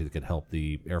technology that could help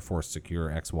the Air Force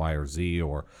secure X, Y, or Z,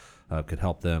 or could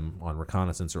help them on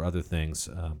reconnaissance or other things,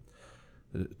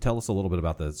 tell us a little bit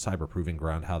about the cyber proving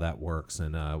ground, how that works,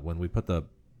 and when we put the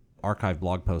archive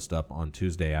blog post up on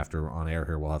Tuesday after on air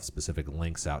here, we'll have specific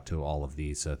links out to all of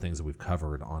these things that we've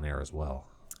covered on air as well.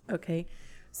 Okay.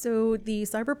 So the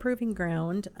Cyber Proving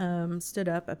Ground stood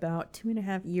up about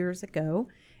 2.5 years ago,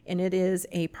 And it is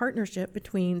a partnership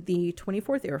between the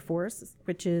 24th Air Force,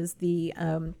 which is the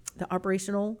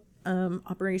operational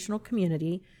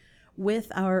community,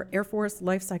 with our Air Force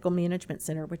Lifecycle Management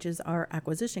Center, which is our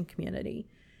acquisition community.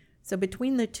 So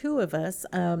between the two of us,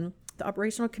 the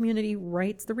operational community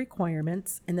writes the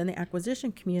requirements, and then the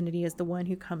acquisition community is the one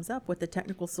who comes up with the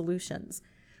technical solutions.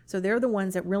 So they're the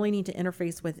ones that really need to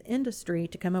interface with industry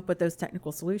to come up with those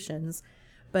technical solutions.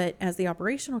 But as the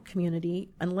operational community,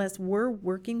 unless we're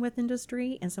working with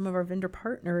industry and some of our vendor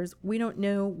partners, we don't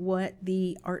know what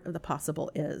the art of the possible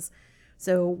is.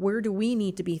 So where do we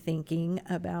need to be thinking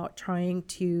about trying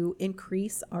to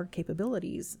increase our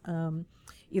capabilities,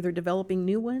 either developing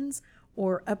new ones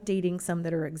or updating some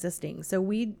that are existing? So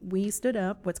we stood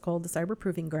up what's called the Cyber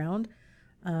Proving Ground.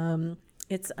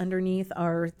 It's underneath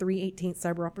our 318th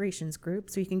Cyber Operations Group.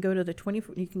 So you can go to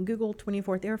you can Google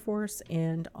 24th Air Force,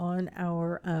 and on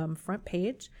our front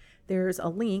page, there's a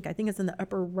link. I think it's in the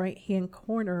upper right-hand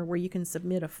corner where you can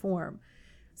submit a form.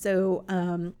 So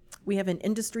we have an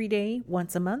industry day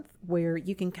once a month where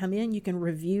you can come in, you can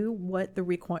review what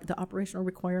the operational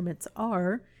requirements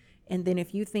are, and then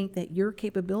if you think that your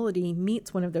capability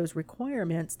meets one of those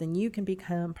requirements, then you can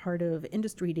become part of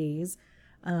industry days,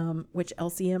 which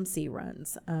LCMC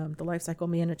runs, the Lifecycle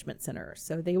Management Center.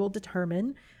 So they will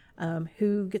determine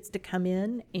who gets to come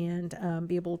in and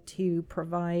be able to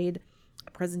provide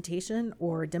a presentation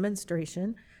or a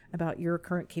demonstration about your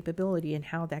current capability and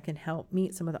how that can help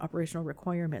meet some of the operational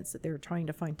requirements that they're trying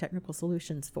to find technical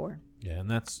solutions for. Yeah, and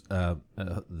that's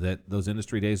that those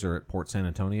industry days are at Port San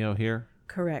Antonio here?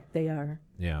 Correct, they are.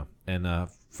 Yeah, and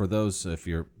for those, if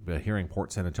you're hearing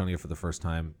Port San Antonio for the first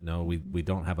time, no, we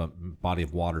don't have a body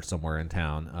of water somewhere in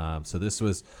town. So this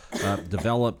was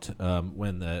developed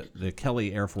when the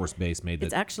Kelly Air Force Base made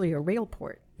It's actually a rail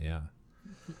port. Yeah.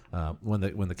 When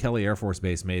the Kelly Air Force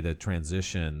Base made a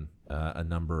transition a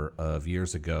number of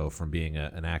years ago from being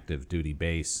an active duty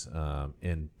base,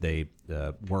 and they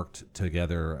worked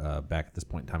together back at this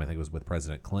point in time, I think it was with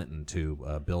President Clinton,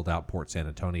 to build out Port San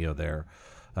Antonio there.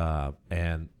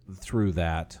 And through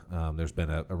that, there's been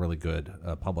a really good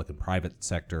public and private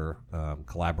sector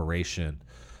collaboration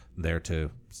there to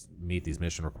meet these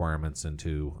mission requirements and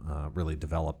to really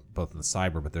develop both in the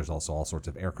cyber, but there's also all sorts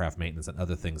of aircraft maintenance and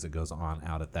other things that goes on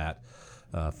out at that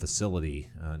facility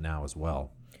now as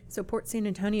well. So Port San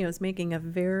Antonio is making a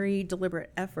very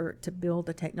deliberate effort to build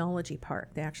a technology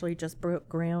park. They actually just broke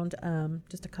ground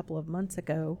just a couple of months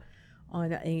ago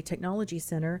on a technology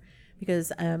center, because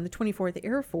the 24th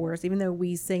Air Force, even though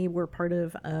we say we're part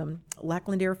of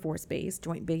Lackland Air Force Base,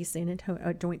 Joint Base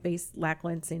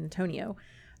Lackland San Antonio,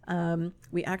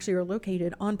 we actually are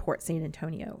located on Port San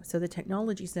Antonio. So the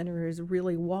technology center is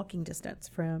really walking distance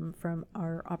from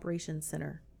our operations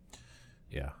center.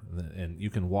 Yeah, and you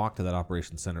can walk to that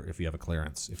operations center if you have a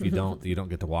clearance. If you don't, you don't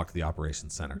get to walk to the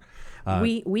operations center.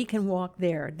 We can walk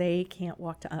there. They can't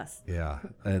walk to us. Yeah,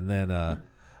 and then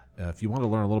if you want to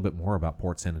learn a little bit more about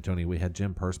Port San Antonio, we had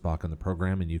Jim Persbach on the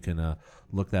program, and you can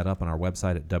look that up on our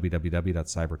website at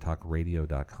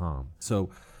www.cybertalkradio.com.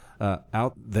 So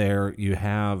out there, you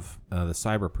have the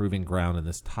Cyber Proving Ground, and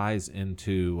this ties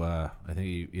into, I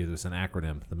think it was an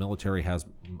acronym. The military has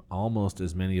almost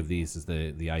as many of these as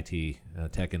the IT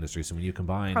tech industry. So when you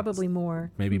combine... Probably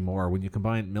more. Maybe more. When you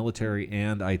combine military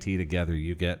and IT together,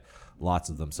 you get lots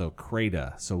of them. So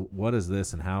CRADA. So what is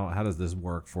this, and how does this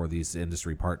work for these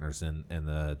industry partners in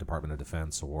the Department of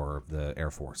Defense or the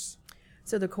Air Force?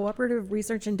 So the Cooperative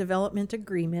Research and Development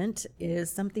Agreement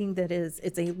is something that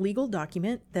it's a legal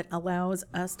document that allows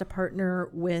us to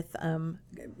partner with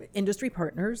industry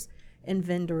partners and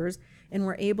vendors, and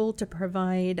we're able to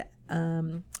provide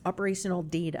operational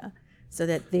data so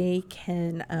that they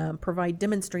can provide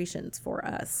demonstrations for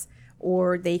us,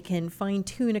 or they can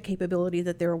fine-tune a capability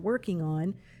that they're working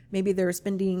on. Maybe they're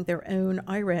spending their own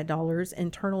IRAD dollars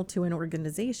internal to an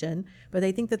organization, but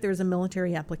they think that there's a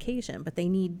military application, but they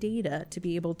need data to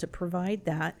be able to provide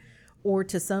that, or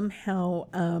to somehow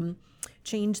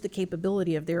change the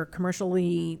capability of their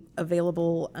commercially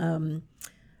available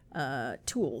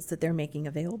tools that they're making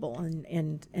available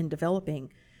and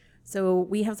developing. So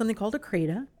we have something called a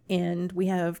CRADA, and we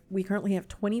currently have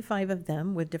 25 of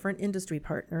them with different industry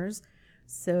partners.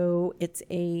 So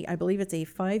I believe it's a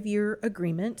 5-year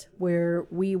agreement where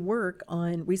we work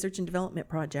on research and development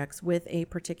projects with a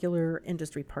particular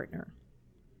industry partner.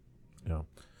 Yeah.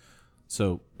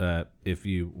 So if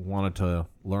you wanted to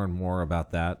learn more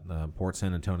about that, Port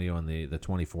San Antonio and the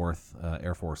 24th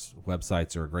Air Force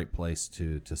websites are a great place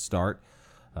to start.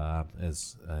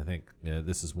 As I think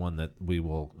this is one that we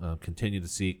will continue to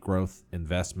see growth,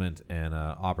 investment, and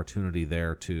opportunity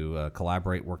there to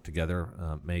collaborate, work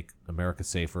together, make America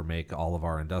safer, make all of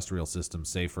our industrial systems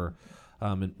safer.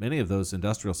 And many of those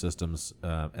industrial systems,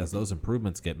 as those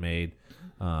improvements get made,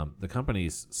 the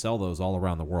companies sell those all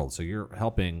around the world. So you're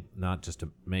helping not just to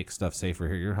make stuff safer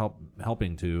here, you're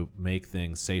helping to make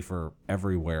things safer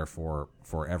everywhere for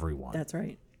everyone. That's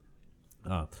right.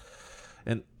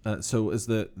 So as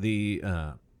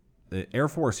the Air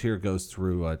Force here goes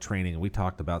through training, we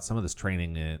talked about some of this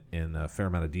training in a fair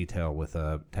amount of detail with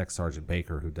Tech Sergeant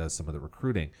Baker, who does some of the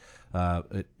recruiting.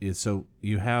 So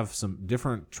you have some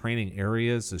different training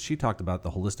areas. She talked about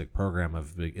the holistic program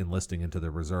of enlisting into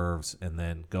the reserves and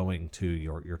then going to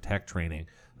your tech training.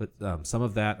 But some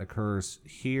of that occurs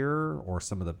here, or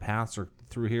some of the paths are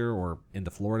through here or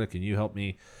into Florida. Can you help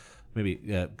me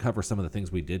maybe cover some of the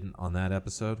things we didn't on that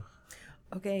episode?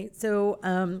 Okay, so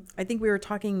I think we were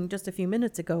talking just a few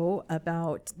minutes ago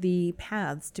about the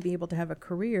paths to be able to have a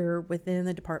career within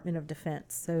the Department of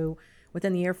Defense. So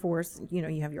within the Air Force,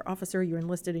 you have your officer, your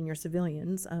enlisted, and your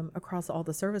civilians across all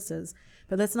the services.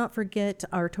 But let's not forget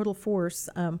our total force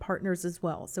partners as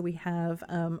well. So we have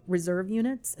reserve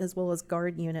units as well as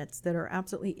guard units that are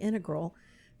absolutely integral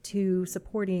to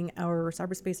supporting our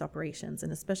cyberspace operations,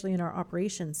 and especially in our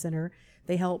operations center,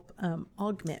 they help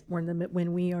augment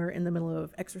when we are in the middle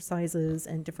of exercises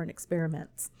and different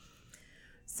experiments.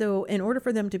 So in order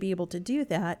for them to be able to do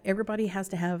that, everybody has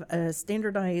to have a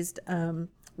standardized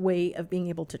way of being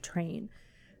able to train.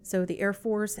 So the Air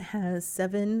Force has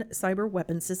 7 cyber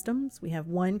weapon systems. We have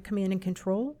 1 command and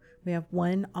control, we have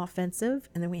 1 offensive,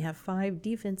 and then we have 5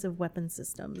 defensive weapon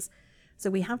systems. So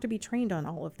we have to be trained on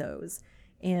all of those.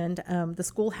 And the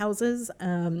schoolhouses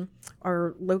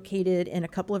are located in a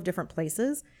couple of different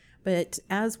places. But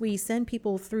as we send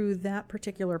people through that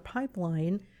particular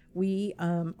pipeline, we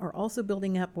are also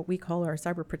building up what we call our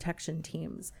cyber protection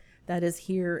teams. That is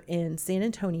here in San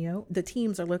Antonio. The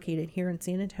teams are located here in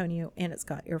San Antonio and at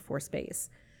Scott Air Force Base.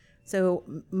 So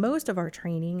most of our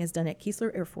training is done at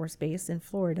Keesler Air Force Base in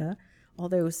Florida,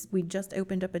 although we just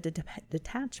opened up a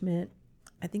detachment,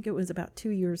 I think it was about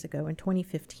 2 years ago in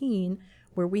 2015,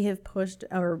 where we have pushed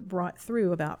or brought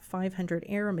through about 500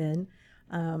 airmen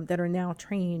that are now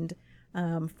trained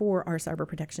for our cyber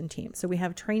protection team. So we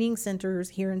have training centers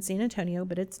here in San Antonio,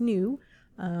 but it's new,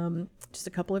 just a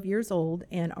couple of years old,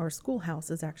 and our schoolhouse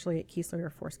is actually at Keesler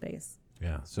Air Force Base.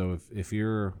 Yeah, so if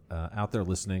you're out there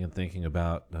listening and thinking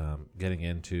about getting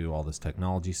into all this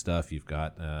technology stuff, you've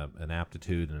got an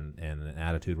aptitude and an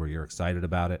attitude where you're excited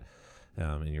about it,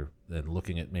 and you're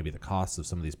looking at maybe the costs of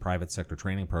some of these private sector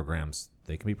training programs,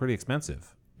 they can be pretty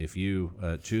expensive. If you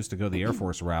choose to go the Air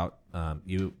Force route,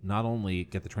 you not only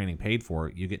get the training paid for,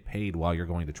 you get paid while you're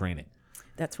going to training.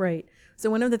 That's right. So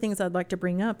one of the things I'd like to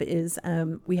bring up is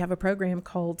we have a program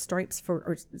called Stripes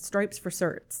for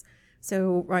Certs.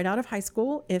 So right out of high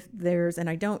school, if there's, and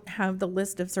I don't have the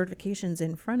list of certifications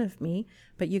in front of me,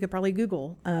 but you could probably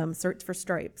Google Certs for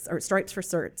Stripes or Stripes for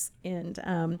Certs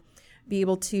and be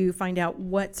able to find out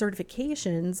what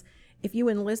certifications. If you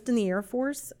enlist in the Air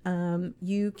Force,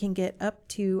 you can get up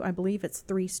to, I believe it's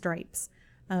 3 stripes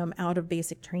out of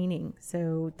basic training.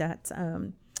 So that's,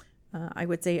 I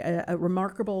would say, a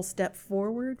remarkable step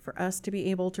forward for us to be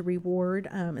able to reward,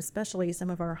 especially some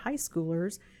of our high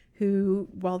schoolers who,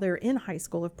 while they're in high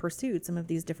school, have pursued some of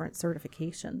these different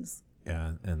certifications.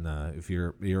 Yeah, and if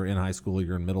you're in high school,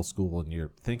 you're in middle school, and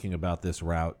you're thinking about this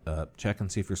route, check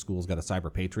and see if your school's got a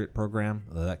Cyber Patriot program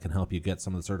that can help you get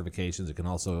some of the certifications. It can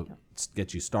also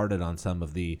get you started on some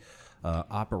of the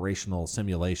operational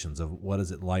simulations of what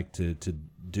is it like to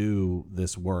do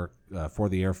this work for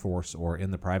the Air Force or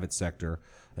in the private sector,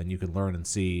 and you can learn and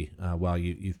see while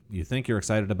you think you're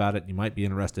excited about it, you might be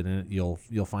interested in it. You'll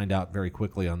find out very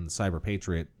quickly on the Cyber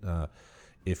Patriot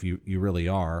if you really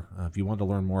are. If you want to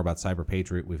learn more about Cyber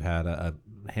Patriot, we've had a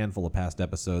handful of past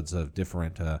episodes of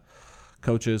different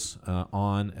coaches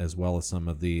on, as well as some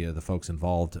of the folks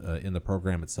involved in the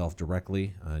program itself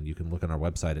directly. And you can look on our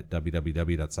website at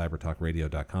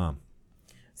www.cybertalkradio.com.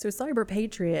 So Cyber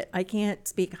Patriot, I can't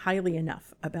speak highly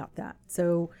enough about that.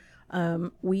 So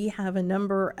we have a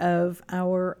number of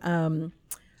our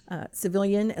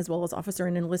civilian as well as officer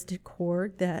and enlisted corps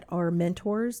that are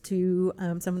mentors to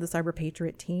some of the Cyber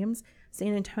Patriot teams.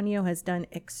 San Antonio has done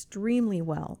extremely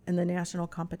well in the national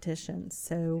competitions.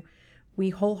 So we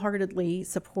wholeheartedly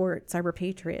support Cyber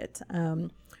Patriot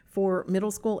for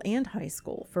middle school and high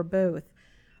school, for both.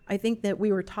 I think that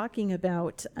we were talking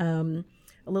about a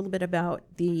little bit about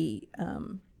the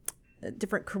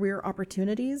different career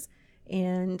opportunities.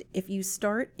 And if you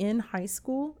start in high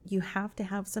school, you have to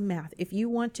have some math. If you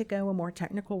want to go a more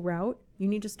technical route, you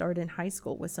need to start in high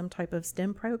school with some type of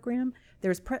STEM program.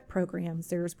 There's prep programs,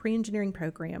 there's pre-engineering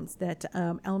programs that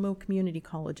Alamo Community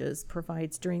Colleges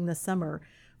provides during the summer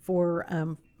for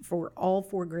all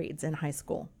 4 grades in high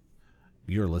school.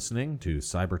 You're listening to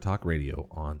Cyber Talk Radio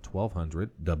on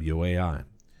 1200 WAI.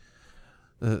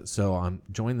 So I'm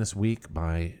joined this week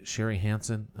by Sherry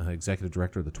Hansen, Executive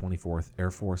Director of the 24th Air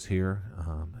Force here.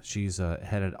 She's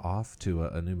headed off to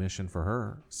a new mission for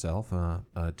herself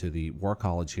to the War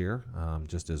College here.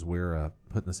 Just as we're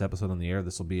putting this episode on the air,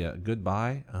 this will be a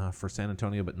goodbye for San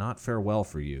Antonio, but not farewell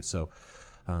for you. So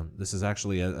this is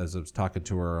actually, as I was talking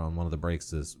to her on one of the breaks,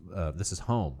 this is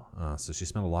home. So she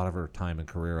spent a lot of her time and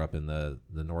career up in the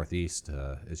Northeast,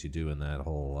 as you do in that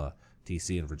whole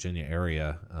DC and Virginia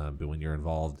area, but when you're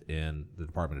involved in the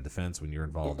Department of Defense, when you're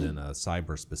involved in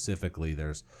cyber specifically,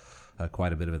 there's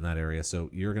quite a bit of it in that area. So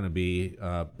you're going to be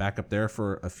back up there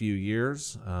for a few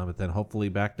years, but then hopefully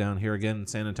back down here again in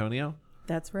San Antonio?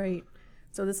 That's right.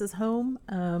 So this is home.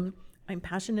 I'm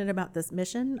passionate about this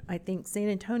mission. I think San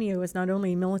Antonio is not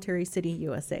only Military City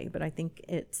USA, but I think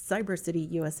it's Cyber City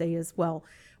USA as well.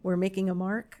 We're making a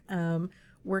mark,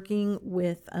 working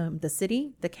with the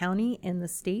city, the county, and the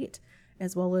state,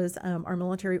 as well as our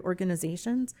military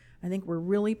organizations. I think we're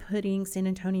really putting San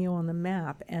Antonio on the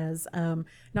map as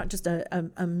not just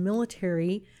a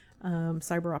military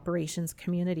cyber operations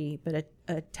community, but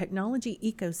a technology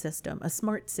ecosystem, a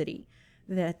smart city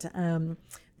that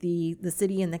the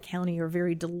city and the county are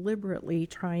very deliberately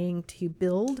trying to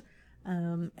build,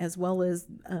 as well as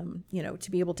to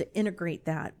be able to integrate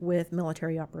that with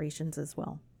military operations as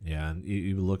well. Yeah, and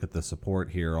you look at the support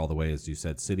here all the way, as you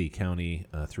said, city, county,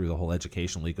 through the whole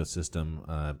educational ecosystem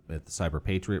at the Cyber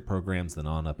Patriot programs, then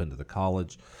on up into the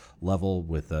college level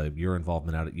with your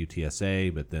involvement out at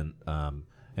UTSA. But then,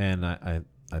 and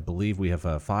I believe we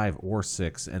have 5 or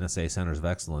 6 NSA Centers of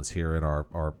Excellence here at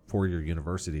our 4-year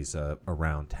universities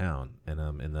around town. And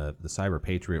in the Cyber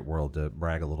Patriot world, to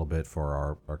brag a little bit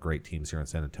for our great teams here in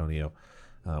San Antonio,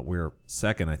 we're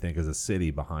second, I think, as a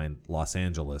city behind Los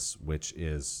Angeles, which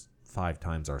is 5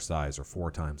 times our size or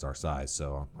 4 times our size.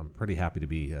 So I'm pretty happy to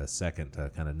be second,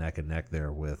 kind of neck and neck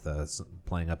there with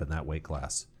playing up in that weight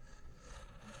class.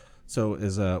 So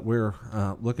as we're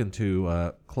looking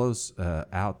to close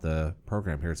out the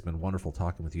program here, it's been wonderful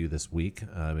talking with you this week.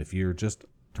 If you're just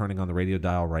turning on the radio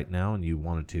dial right now and you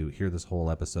wanted to hear this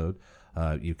whole episode,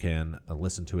 you can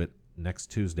listen to it next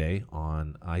Tuesday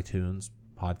on iTunes,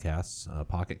 podcasts,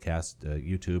 Pocket Cast,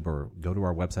 YouTube, or go to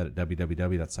our website at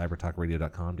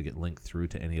www.cybertalkradio.com to get linked through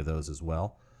to any of those as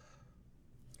well.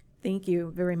 Thank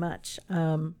you very much.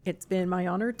 It's been my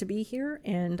honor to be here,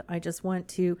 and I just want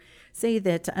to say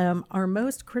that our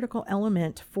most critical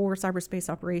element for cyberspace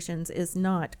operations is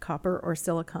not copper or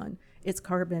silicon. It's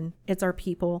carbon. It's our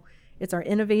people. It's our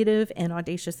innovative and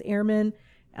audacious airmen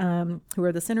who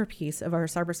are the centerpiece of our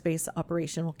cyberspace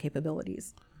operational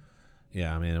capabilities.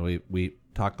 Yeah, I mean, we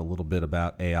talked a little bit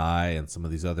about AI and some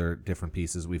of these other different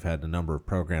pieces. We've had a number of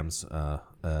programs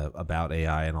about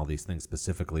AI and all these things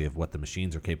specifically of what the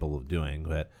machines are capable of doing.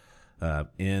 But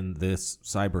in this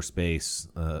cyberspace,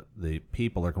 the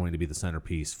people are going to be the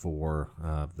centerpiece for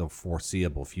the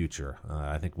foreseeable future.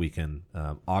 I think we can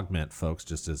augment folks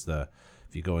just as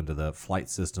if you go into the flight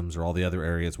systems or all the other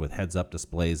areas with heads-up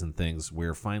displays and things,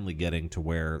 we're finally getting to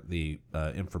where the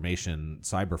information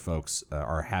cyber folks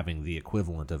are having the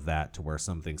equivalent of that, to where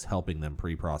something's helping them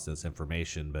pre-process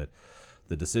information. But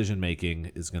the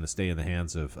decision-making is going to stay in the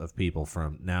hands of people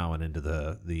from now and into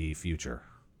the future.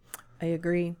 I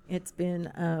agree. It's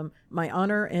been my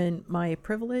honor and my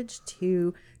privilege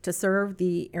to serve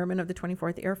the airmen of the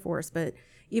 24th Air Force, but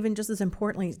even just as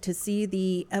importantly, to see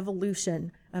the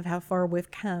evolution of how far we've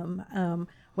come,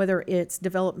 whether it's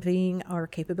developing our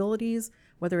capabilities,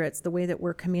 whether it's the way that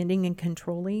we're commanding and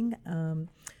controlling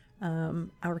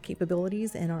our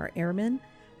capabilities and our airmen.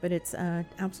 But it's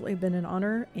absolutely been an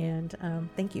honor, and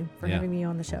thank you for having me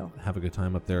on the show. Have a good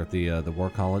time up there at the War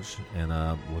College, and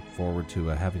look forward to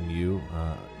having you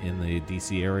in the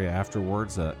D.C. area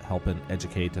afterwards, helping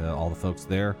educate all the folks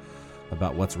there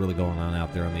about what's really going on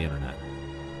out there on the internet.